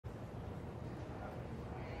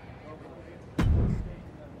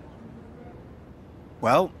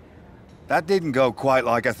Well, that didn't go quite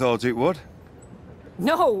like I thought it would.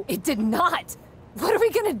 No, it did not. What are we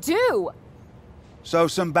gonna do? So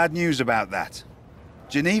some bad news about that.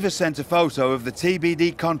 Geneva sent a photo of the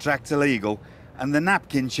TBD contract illegal, and the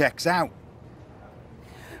napkin checks out.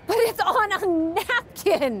 But it's on a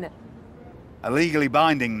napkin! A legally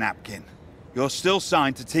binding napkin. You're still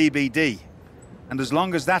signed to TBD. And as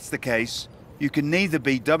long as that's the case, you can neither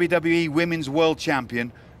be WWE Women's World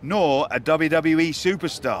Champion nor a WWE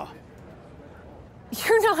Superstar.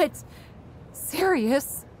 You're not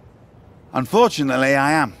serious? Unfortunately,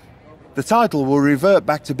 I am. The title will revert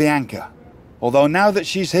back to Bianca. Although now that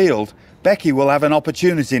she's healed, Becky will have an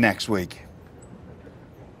opportunity next week.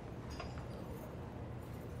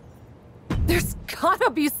 There's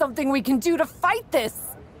gotta be something we can do to fight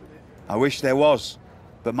this! I wish there was,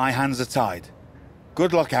 but my hands are tied.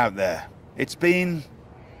 Good luck out there. It's been...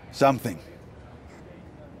 something.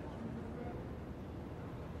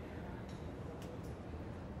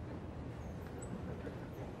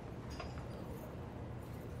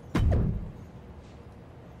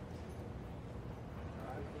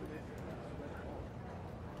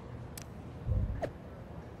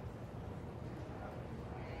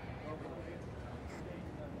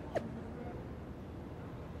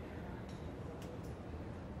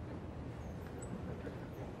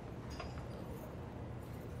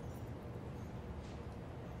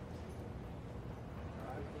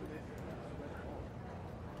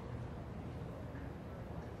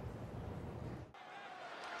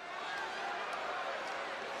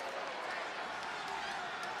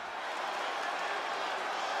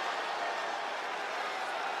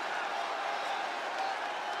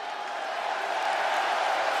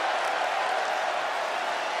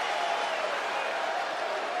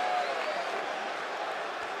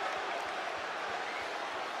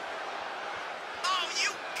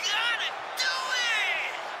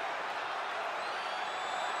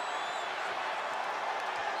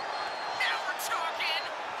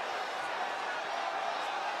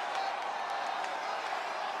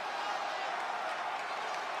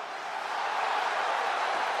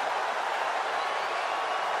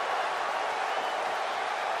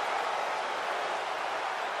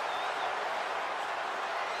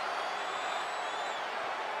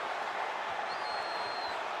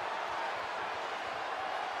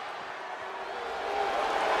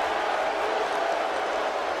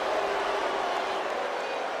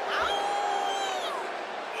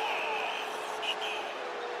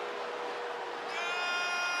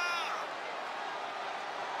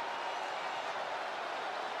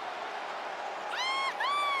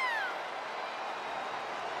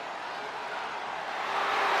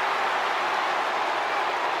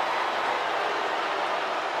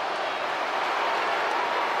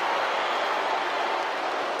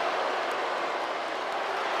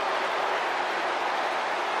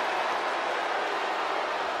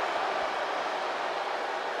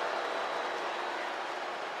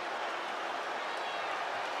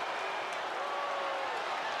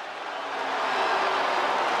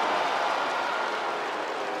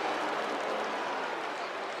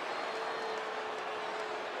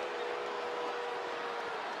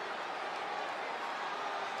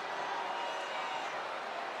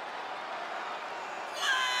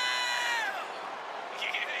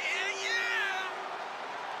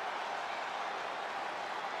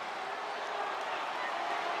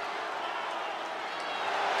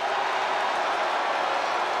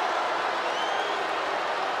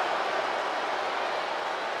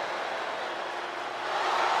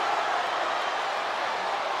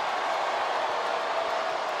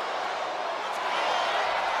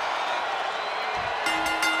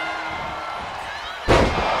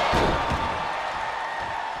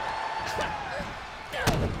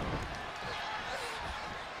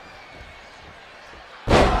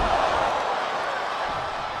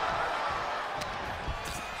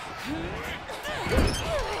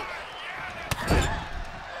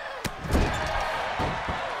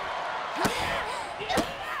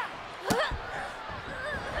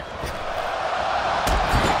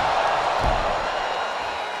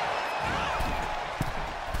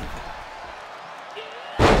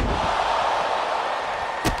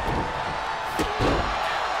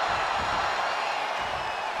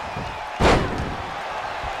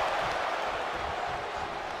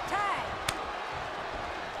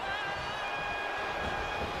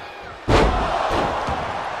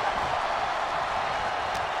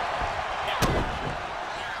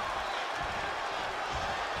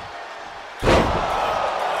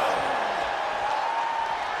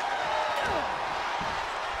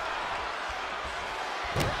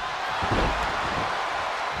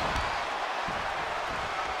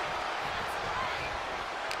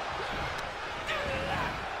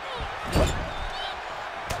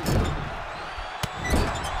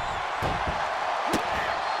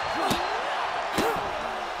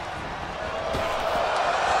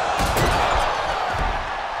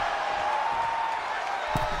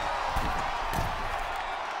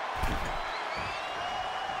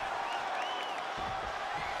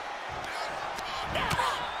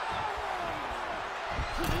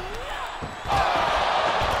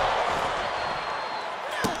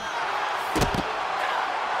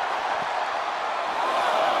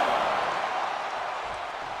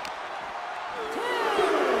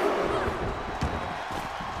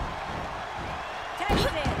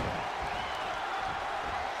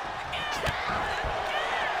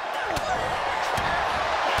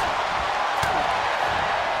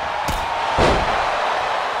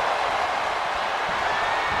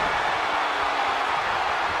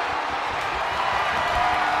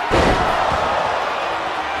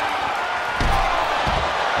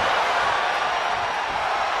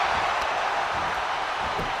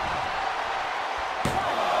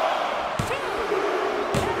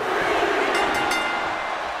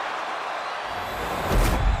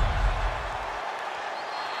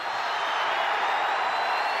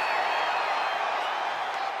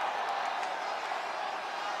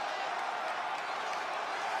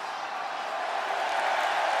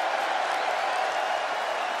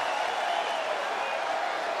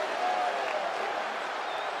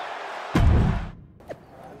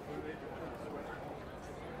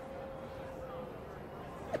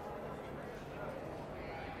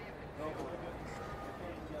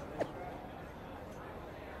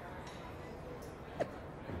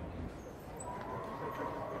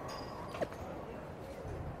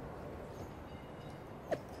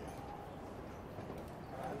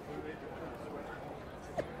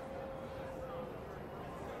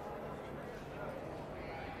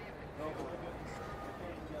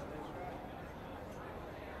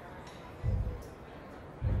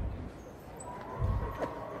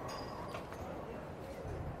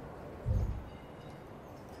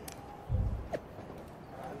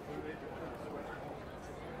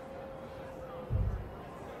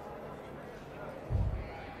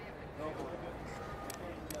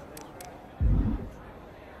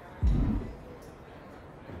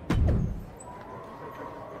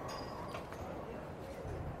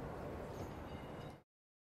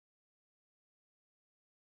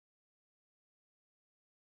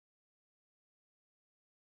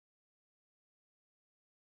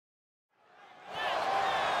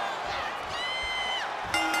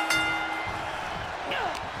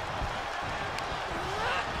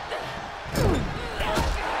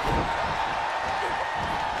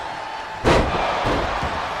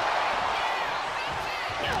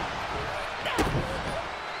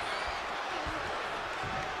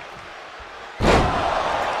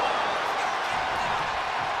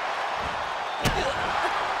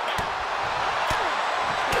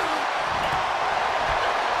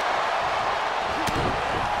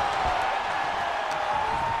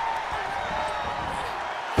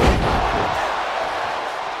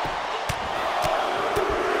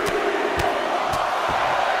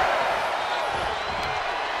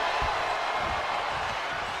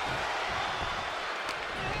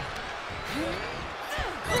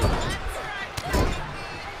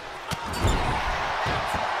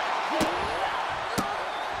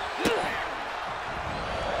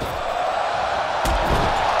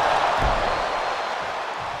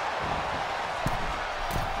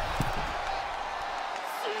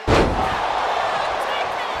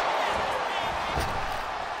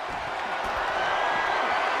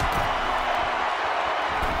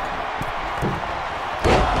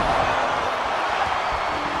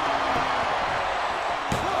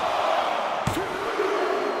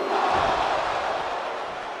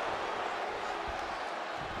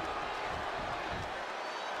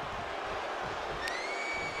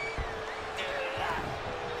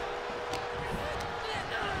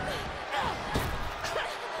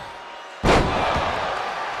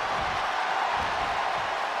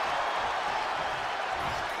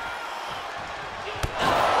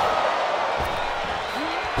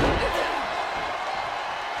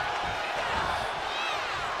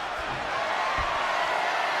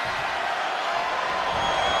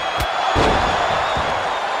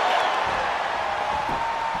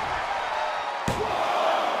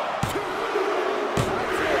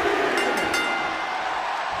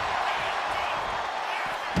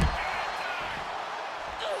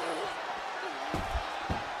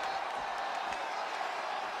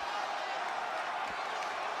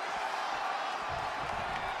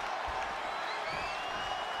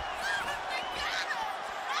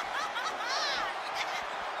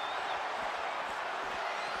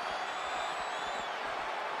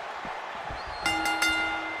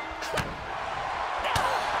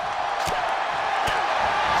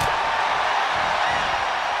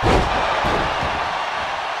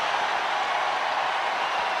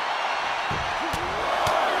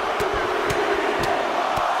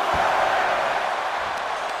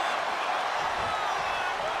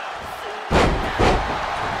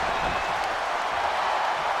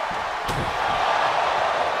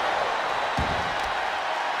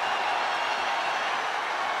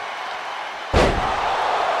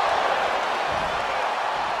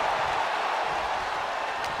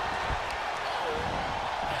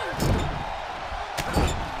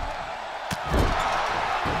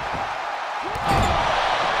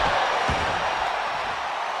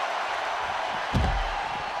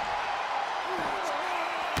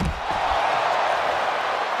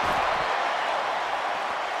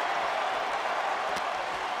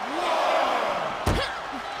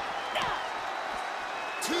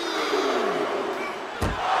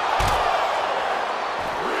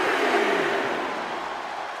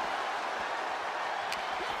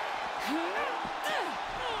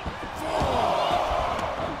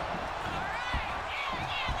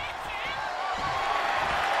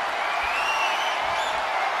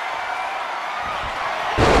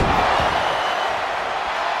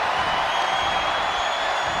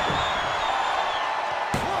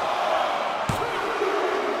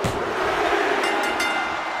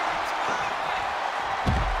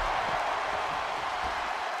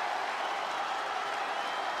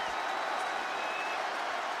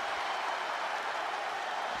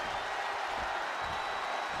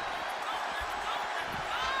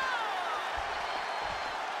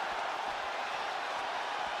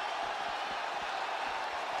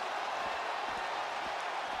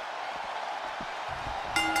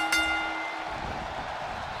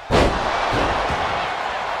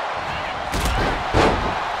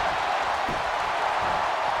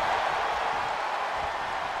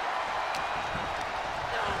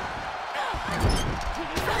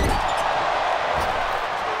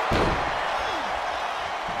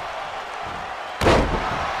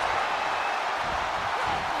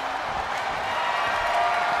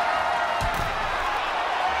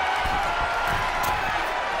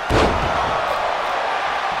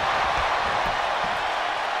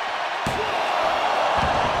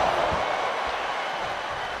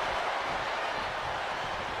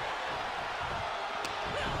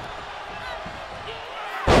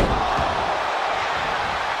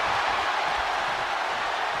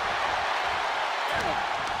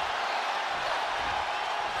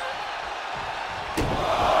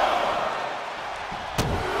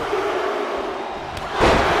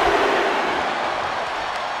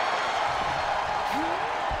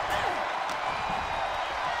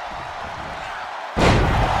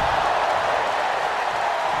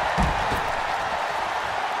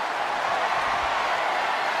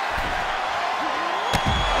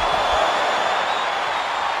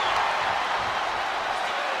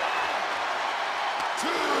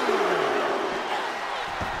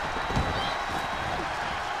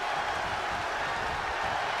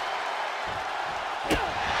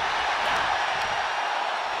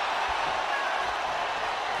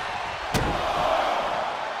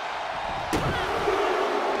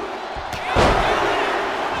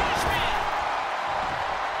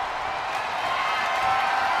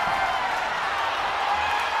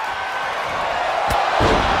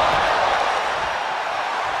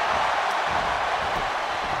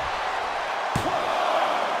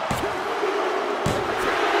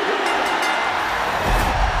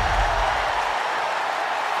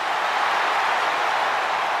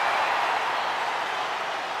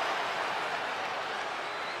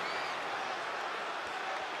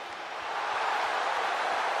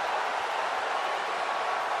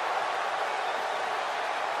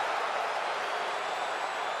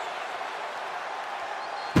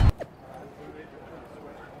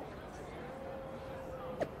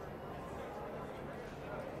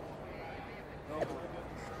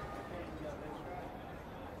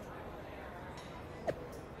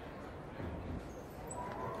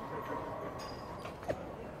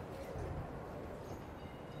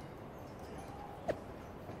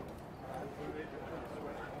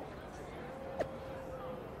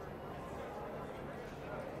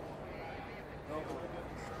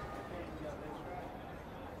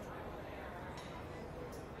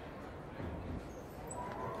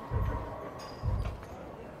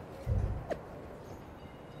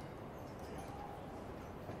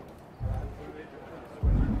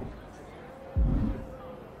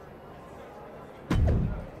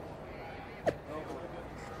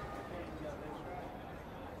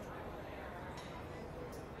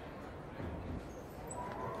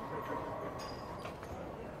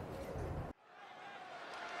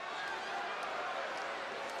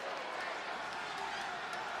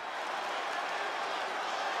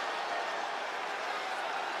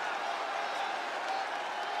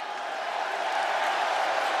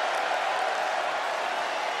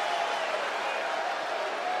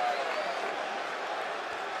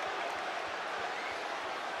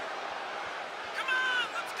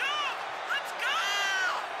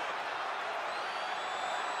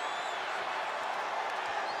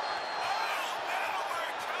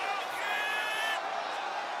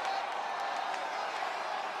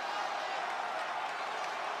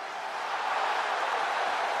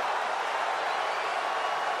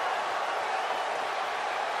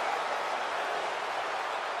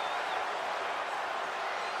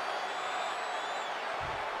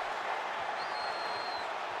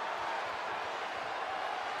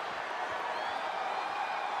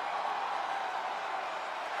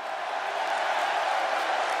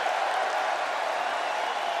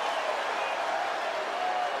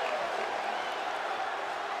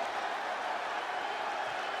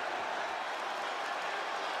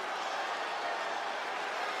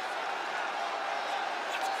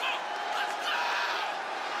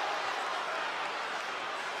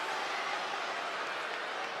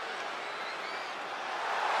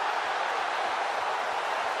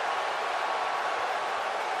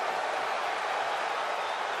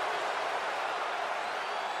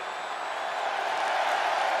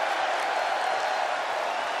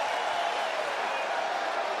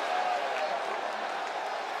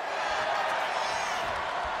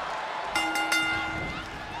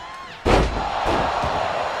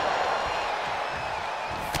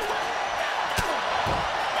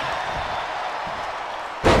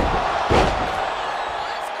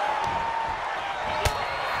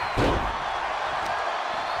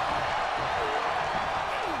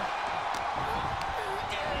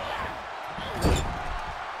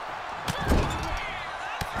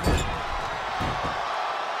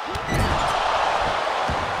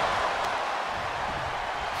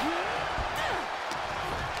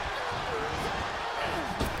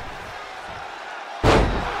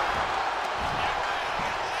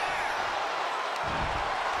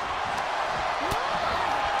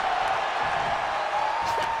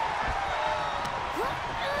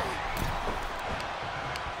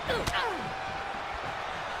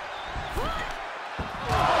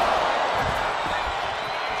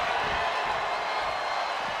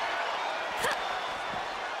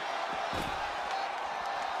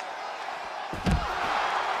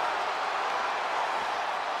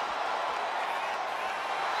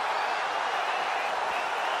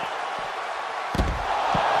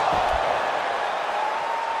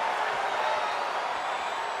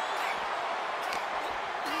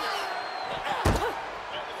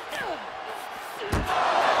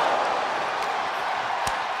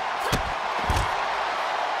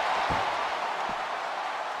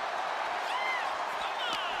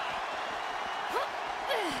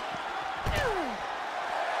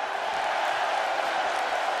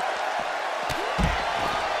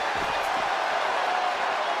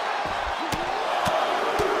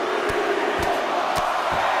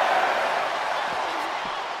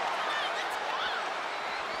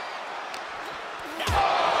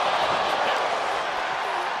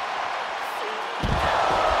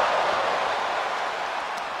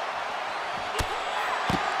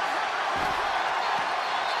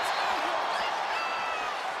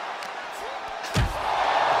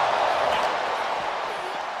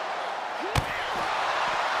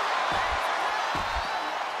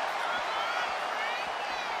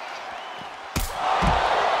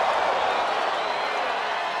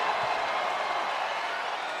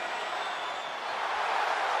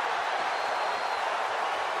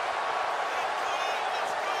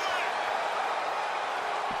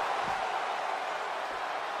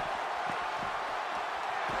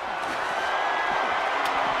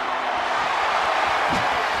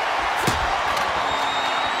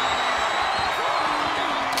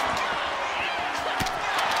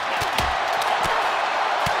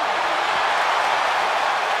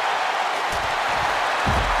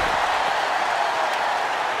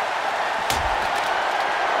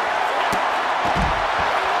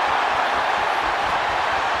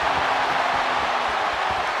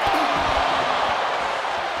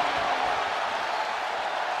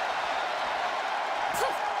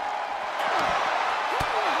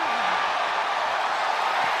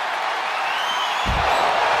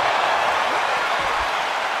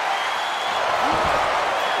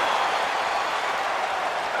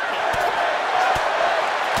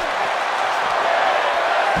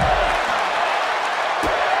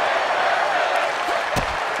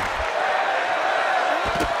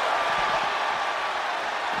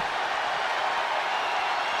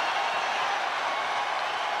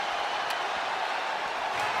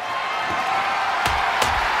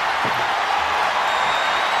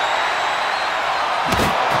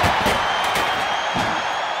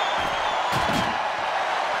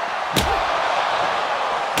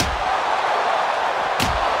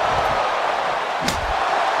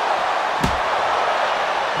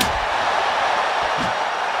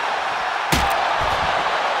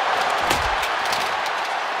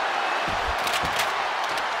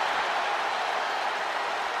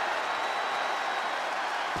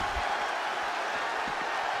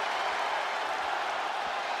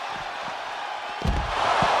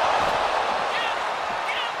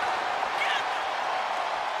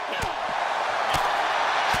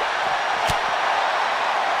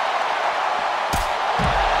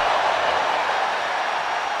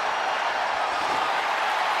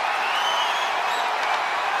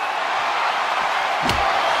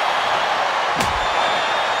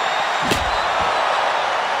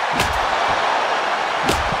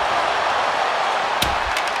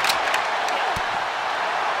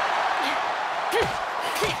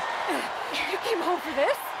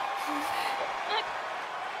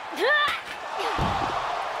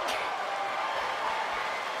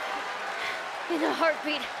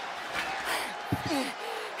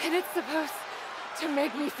 And it's supposed to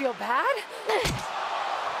make me feel bad?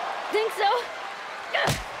 Think so?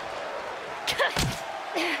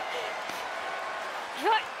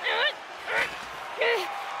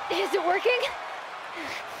 Is it working?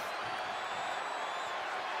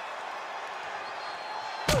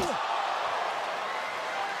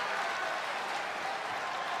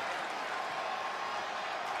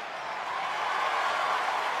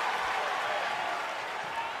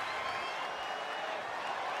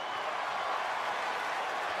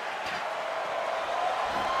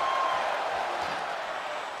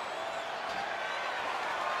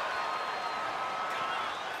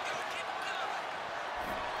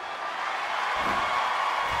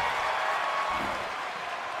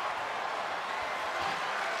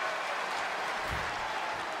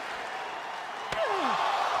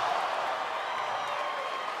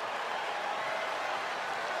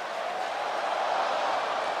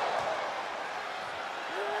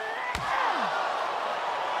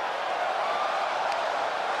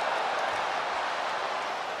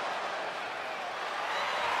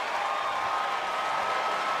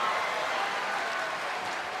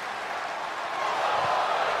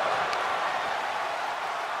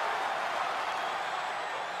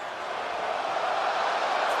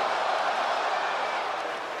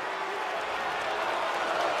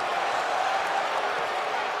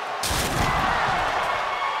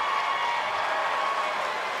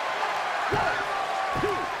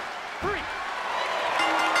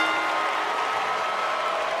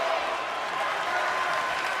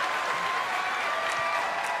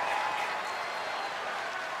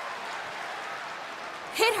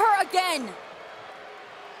 Hit her again!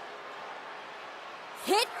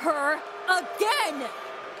 Hit her again!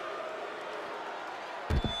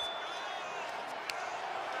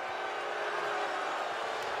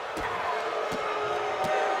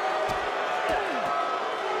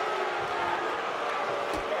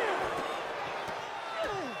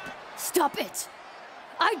 Stop it!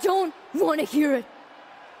 I don't want to hear it.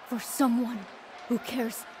 For someone who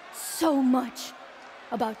cares so much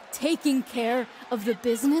about taking care of the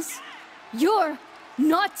business, you're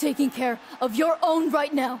not taking care of your own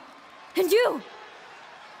right now. And you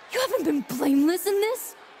haven't been blameless in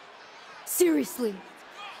this? Seriously,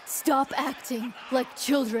 stop acting like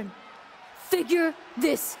children. Figure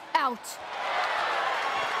this out.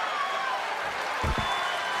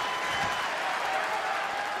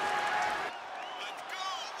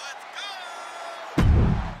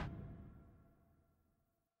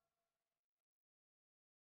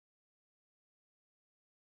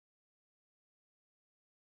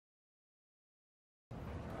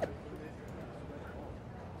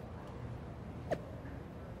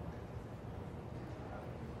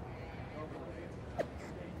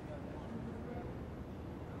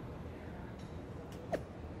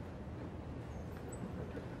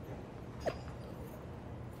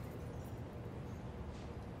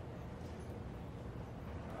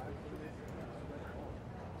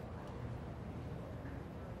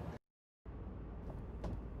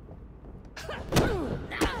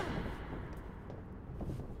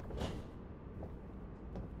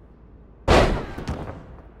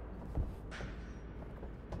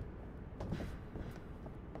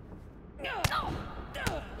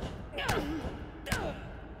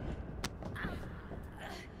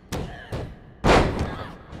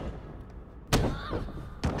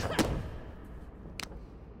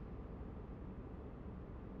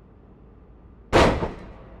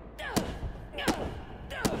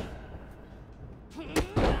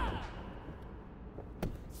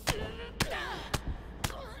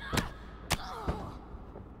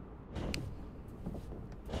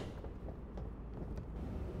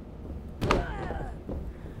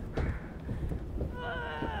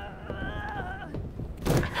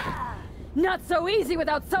 Not so easy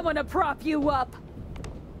without someone to prop you up.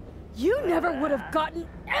 You never would have gotten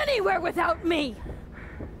anywhere without me.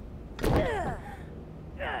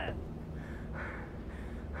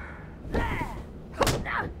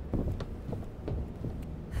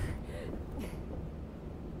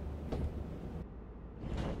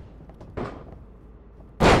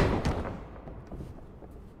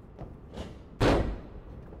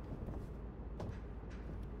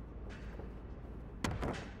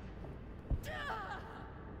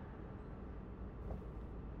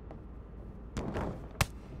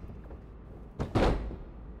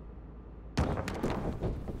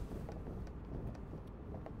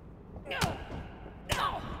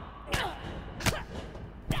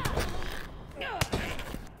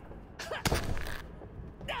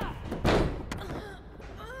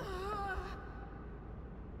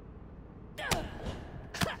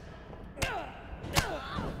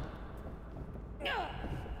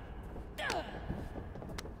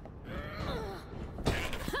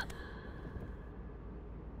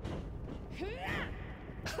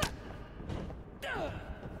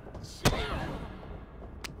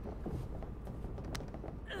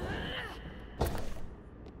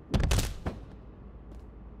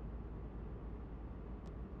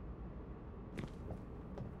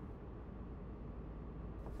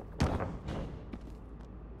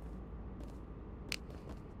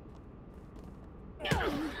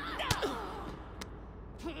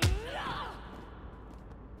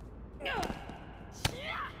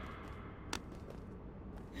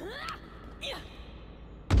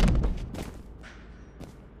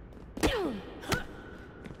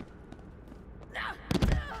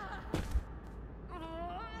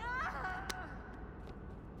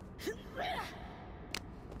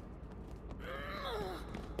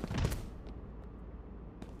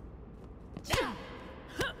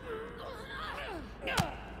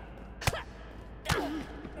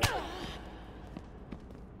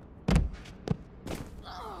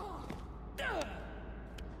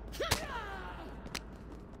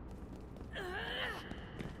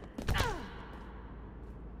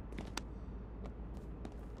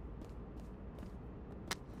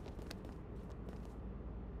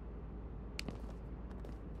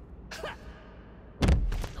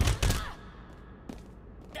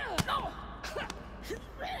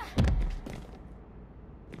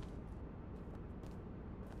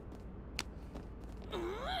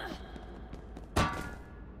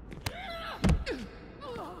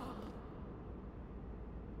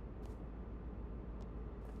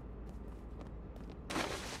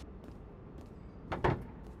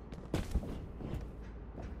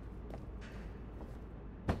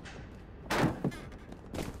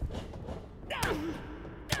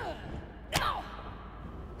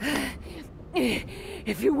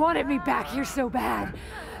 If you wanted me back here so bad,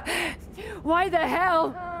 why the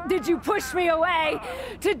hell did you push me away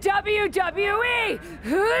to WWE?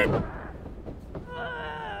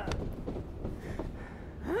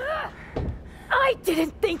 I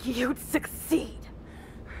didn't think you'd succeed.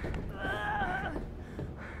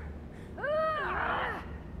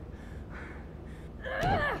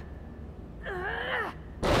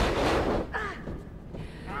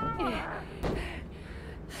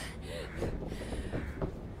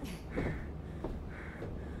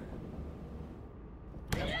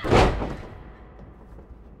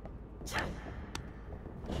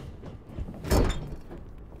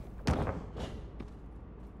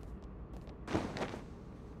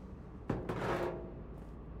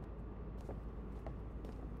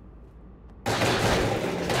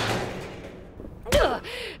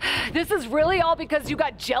 This is really all because you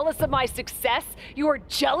got jealous of my success? You were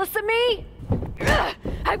jealous of me?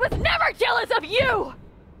 I was never jealous of you!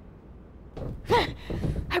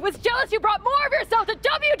 I was jealous you brought more of yourself to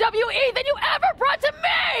WWE than you ever brought to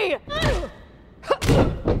me!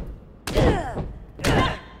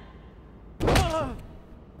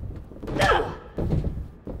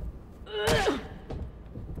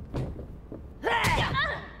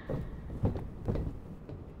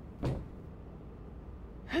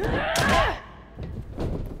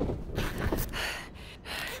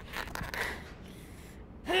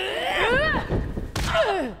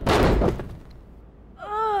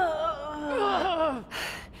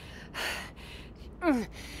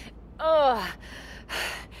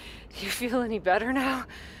 Do you feel any better now?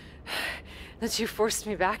 That you forced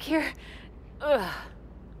me back here?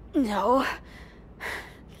 No.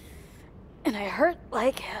 And I hurt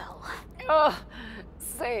like hell.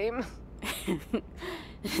 Same.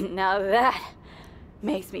 Now that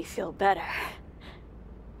makes me feel better.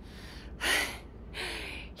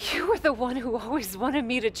 You were the one who always wanted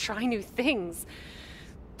me to try new things.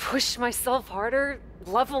 Push myself harder,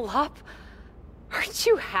 level up. Aren't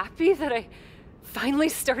you happy that I finally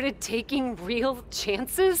started taking real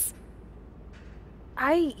chances?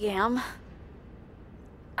 I am.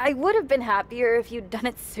 I would have been happier if you'd done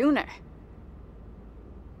it sooner.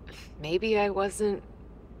 Maybe I wasn't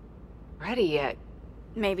ready yet.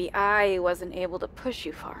 Maybe I wasn't able to push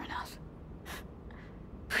you far enough.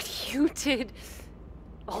 But you did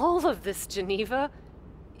all of this, Geneva.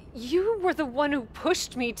 You were the one who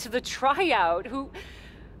pushed me to the tryout, who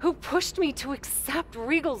pushed me to accept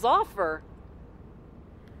Regal's offer.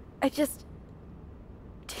 I just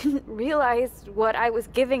didn't realize what I was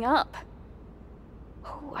giving up.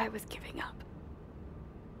 Who I was giving up.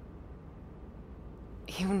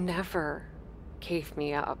 You never gave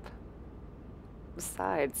me up.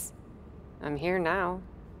 Besides, I'm here now,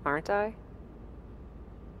 aren't I?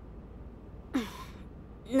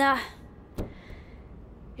 Nah.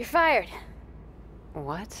 You're fired.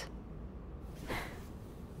 What?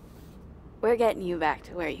 We're getting you back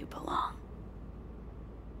to where you belong.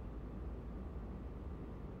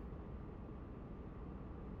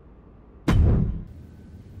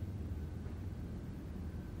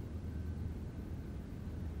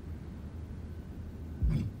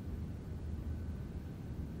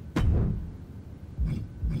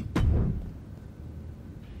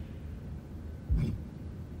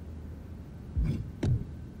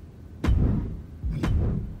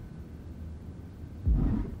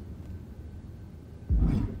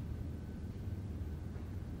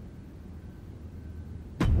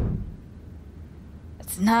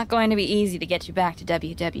 It's not going to be easy to get you back to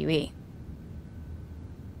WWE.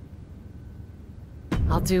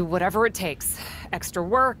 I'll do whatever it takes. Extra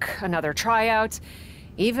work, another tryout,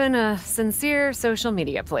 even a sincere social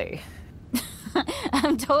media plea.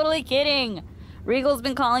 I'm totally kidding. Regal's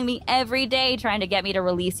been calling me every day trying to get me to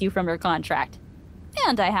release you from your contract.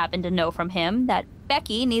 And I happen to know from him that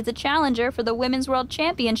Becky needs a challenger for the Women's World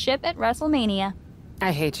Championship at WrestleMania.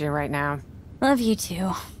 I hate you right now. Love you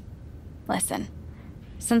too. Listen,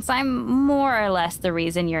 since I'm more or less the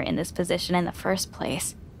reason you're in this position in the first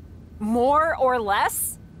place. More or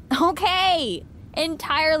less? Okay!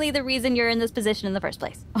 Entirely the reason you're in this position in the first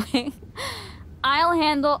place, okay? I'll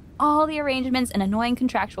handle all the arrangements and annoying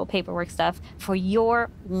contractual paperwork stuff for your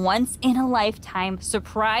once-in-a-lifetime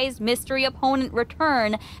surprise mystery opponent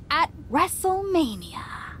return at WrestleMania.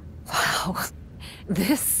 Wow,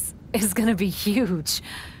 this is gonna be huge.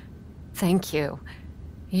 Thank you.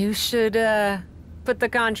 You should, put the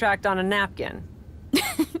contract on a napkin.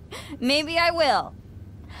 Maybe I will.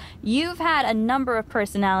 You've had a number of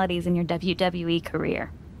personalities in your WWE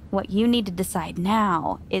career. What you need to decide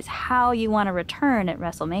now is how you want to return at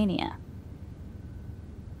WrestleMania.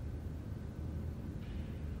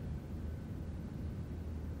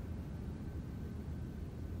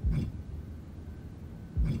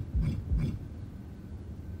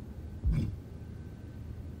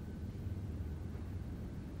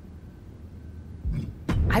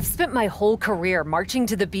 I've spent my whole career marching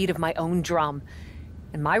to the beat of my own drum,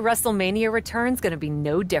 and my WrestleMania return's gonna be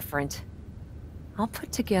no different. I'll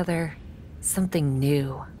put together something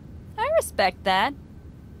new. I respect that.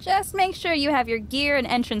 Just make sure you have your gear and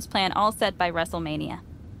entrance plan all set by WrestleMania.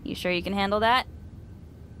 You sure you can handle that?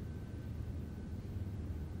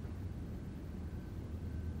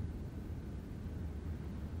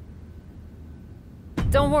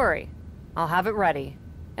 Don't worry, I'll have it ready.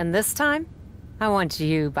 And this time, I want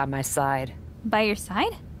you by my side. By your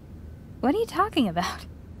side? What are you talking about?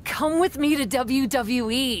 Come with me to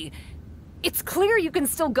WWE. It's clear you can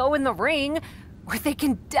still go in the ring, or they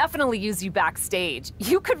can definitely use you backstage.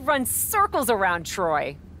 You could run circles around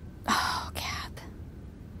Troy. Oh, Cap.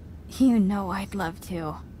 You know I'd love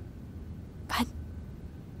to. But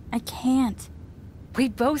I can't. We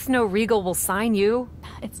both know Regal will sign you.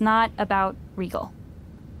 It's not about Regal.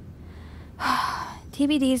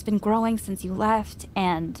 TBD's been growing since you left,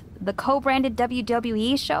 and the co-branded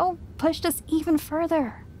WWE show pushed us even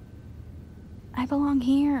further. I belong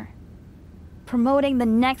here, promoting the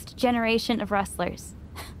next generation of wrestlers.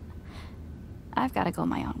 I've got to go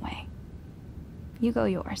my own way. You go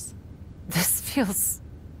yours. This feels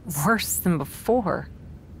worse than before.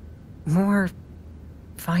 More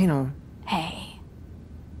final. Hey,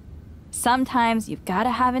 sometimes you've got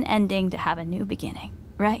to have an ending to have a new beginning,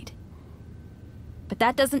 right? But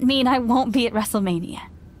that doesn't mean I won't be at WrestleMania.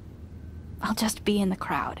 I'll just be in the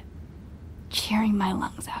crowd, cheering my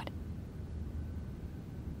lungs out.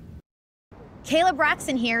 Kayla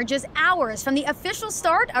Braxton here, just hours from the official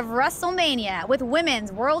start of WrestleMania with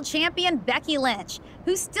Women's World Champion Becky Lynch,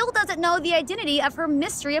 who still doesn't know the identity of her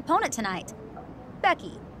mystery opponent tonight.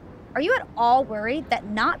 Becky, are you at all worried that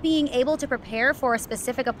not being able to prepare for a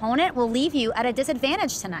specific opponent will leave you at a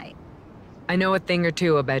disadvantage tonight? I know a thing or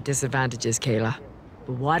two about disadvantages, Kayla.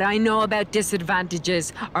 But what I know about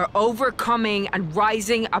disadvantages are overcoming and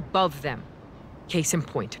rising above them. Case in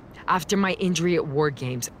point, after my injury at War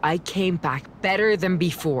Games, I came back better than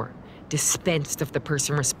before. Dispensed of the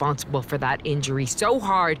person responsible for that injury so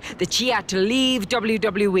hard that she had to leave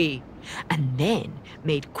WWE. And then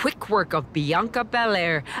made quick work of Bianca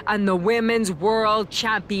Belair and the Women's World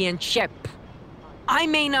Championship. I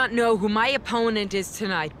may not know who my opponent is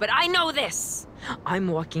tonight, but I know this. I'm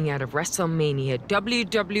walking out of WrestleMania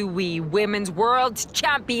WWE Women's World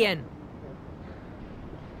Champion.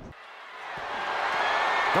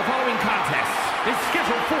 The following contest is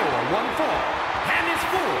scheduled for one fall and is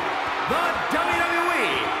for the WWE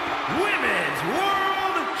Women's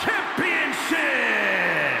World Championship.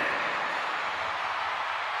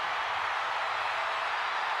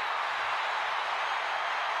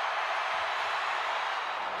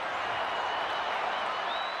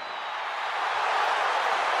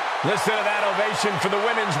 Listen to that ovation for the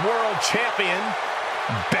Women's World Champion,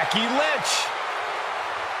 Becky Lynch.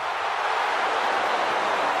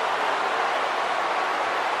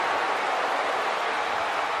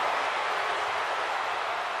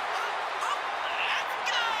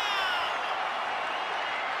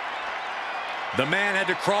 The man had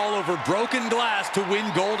to crawl over broken glass to win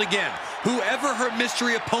gold again. Whoever her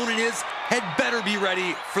mystery opponent is had better be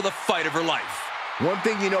ready for the fight of her life. One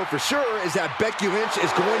thing you know for sure is that Becky Lynch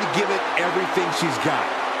is going to give it everything she's got.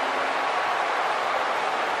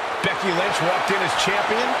 Becky Lynch walked in as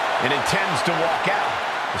champion and intends to walk out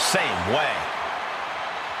the same way.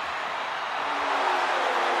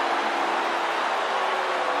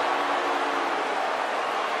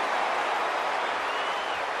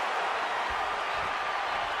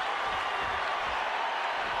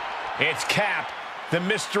 It's Cap. The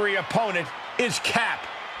mystery opponent is Cap.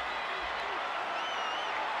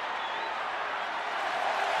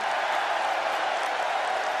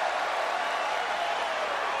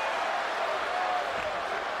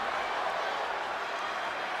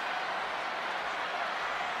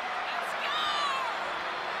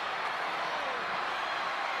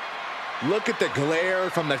 Look at the glare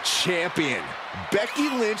from the champion. Becky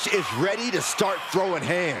Lynch is ready to start throwing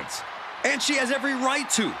hands. And she has every right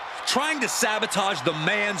to. Trying to sabotage the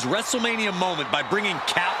man's WrestleMania moment by bringing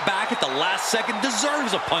Cap back at the last second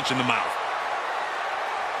deserves a punch in the mouth.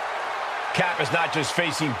 Cap is not just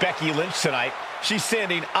facing Becky Lynch tonight. She's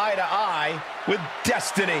standing eye to eye with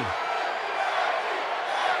destiny.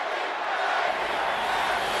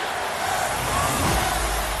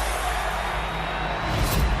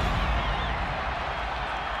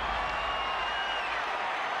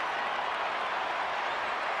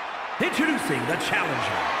 Introducing the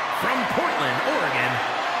challenger from Portland, Oregon,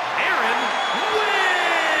 Aaron Winters.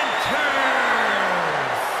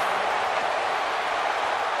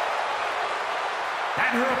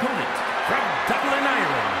 And her opponent from Dublin,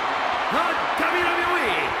 Ireland, the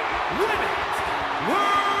WWE Women's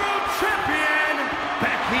World Champion,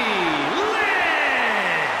 Becky Lynch.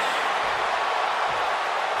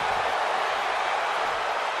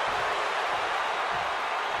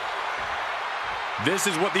 This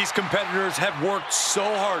is what these competitors have worked so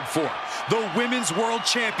hard for. The Women's World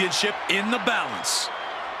Championship in the balance.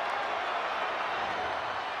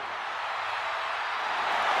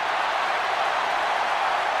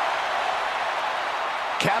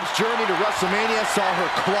 Cap's journey to WrestleMania saw her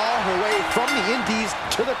claw her way from the Indies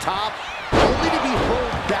to the top, only to be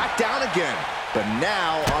hurled back down again. But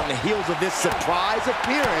now, on the heels of this surprise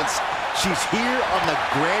appearance, she's here on the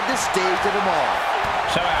grandest stage of them all.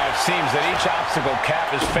 Somehow it seems that each obstacle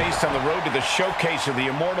Cap has faced on the road to the showcase of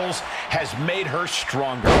the Immortals has made her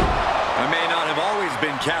stronger. I may not have always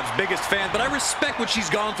been Cap's biggest fan, but I respect what she's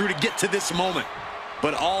gone through to get to this moment.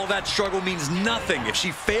 But all that struggle means nothing if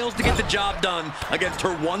she fails to get the job done against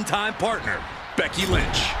her one-time partner, Becky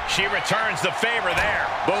Lynch. She returns the favor there.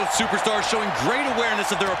 Both superstars showing great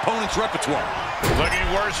awareness of their opponent's repertoire. Looking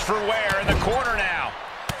worse for wear in the corner now.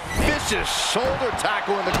 Vicious shoulder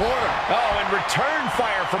tackle in the corner. Oh, and return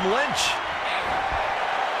fire from Lynch.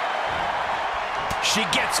 She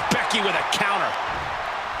gets Becky with a counter.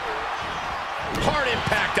 Hard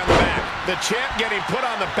impact on the back. The champ getting put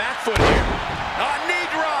on the back foot here. A knee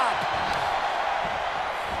drop.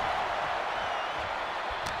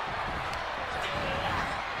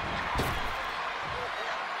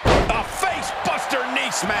 A face buster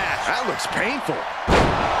knee smash. That looks painful.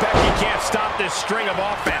 Becky can't stop this string of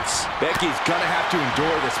offense. Becky's gonna have to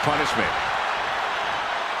endure this punishment.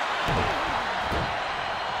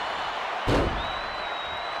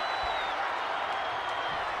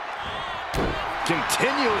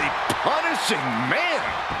 Continually punishing, man.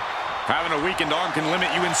 Having a weakened arm can limit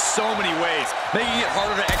you in so many ways, making it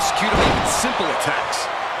harder to execute on even simple attacks.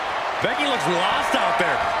 Becky looks lost out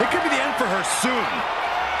there. It could be the end for her soon.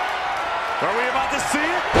 Are we about to see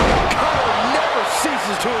it? Color never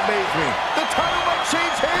ceases to amaze me. The title might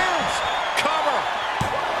change hands. Cover.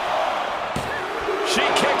 She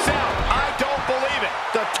kicks out. I don't believe it.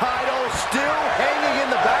 The title still hanging in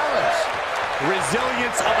the balance.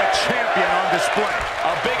 Resilience of a champion on display.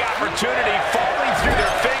 A big opportunity falling through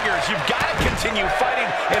their fingers. You've got to continue fighting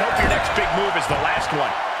and hope your next big move is the last one.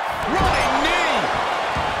 Running knee.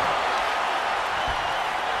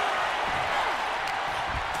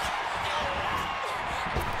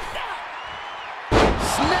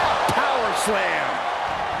 Snap power slam.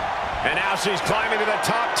 And now she's climbing to the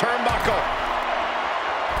top turnbuckle.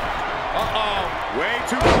 Uh-oh. Way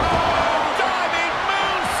too Diving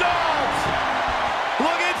moonsault.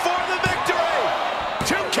 Looking for the victory.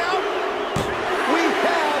 2 count. We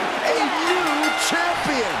have a new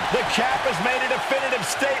champion. The Cap has made a definitive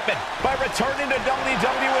statement by returning to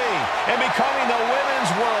WWE and becoming the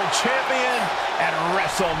Women's World Champion at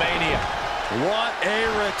WrestleMania. What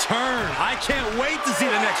a return. I can't wait to see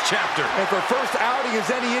the next chapter. If her first outing is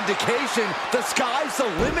any indication, the sky's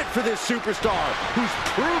the limit for this superstar, who's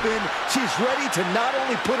proven she's ready to not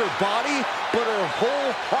only put her body, but her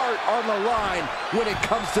whole heart on the line when it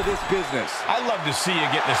comes to this business. I love to see you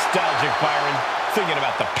get nostalgic, Byron, thinking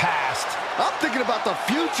about the past. I'm thinking about the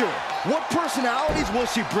future. What personalities will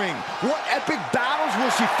she bring? What epic battles will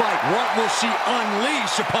she fight? What will she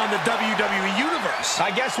unleash upon the WWE Universe? I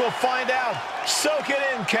guess we'll find out. Soak it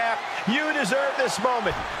in, Cap. You deserve this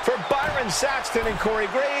moment. For Byron Saxton and Corey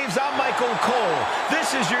Graves, I'm Michael Cole.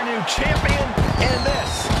 This is your new champion, and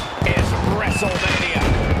this is WrestleMania.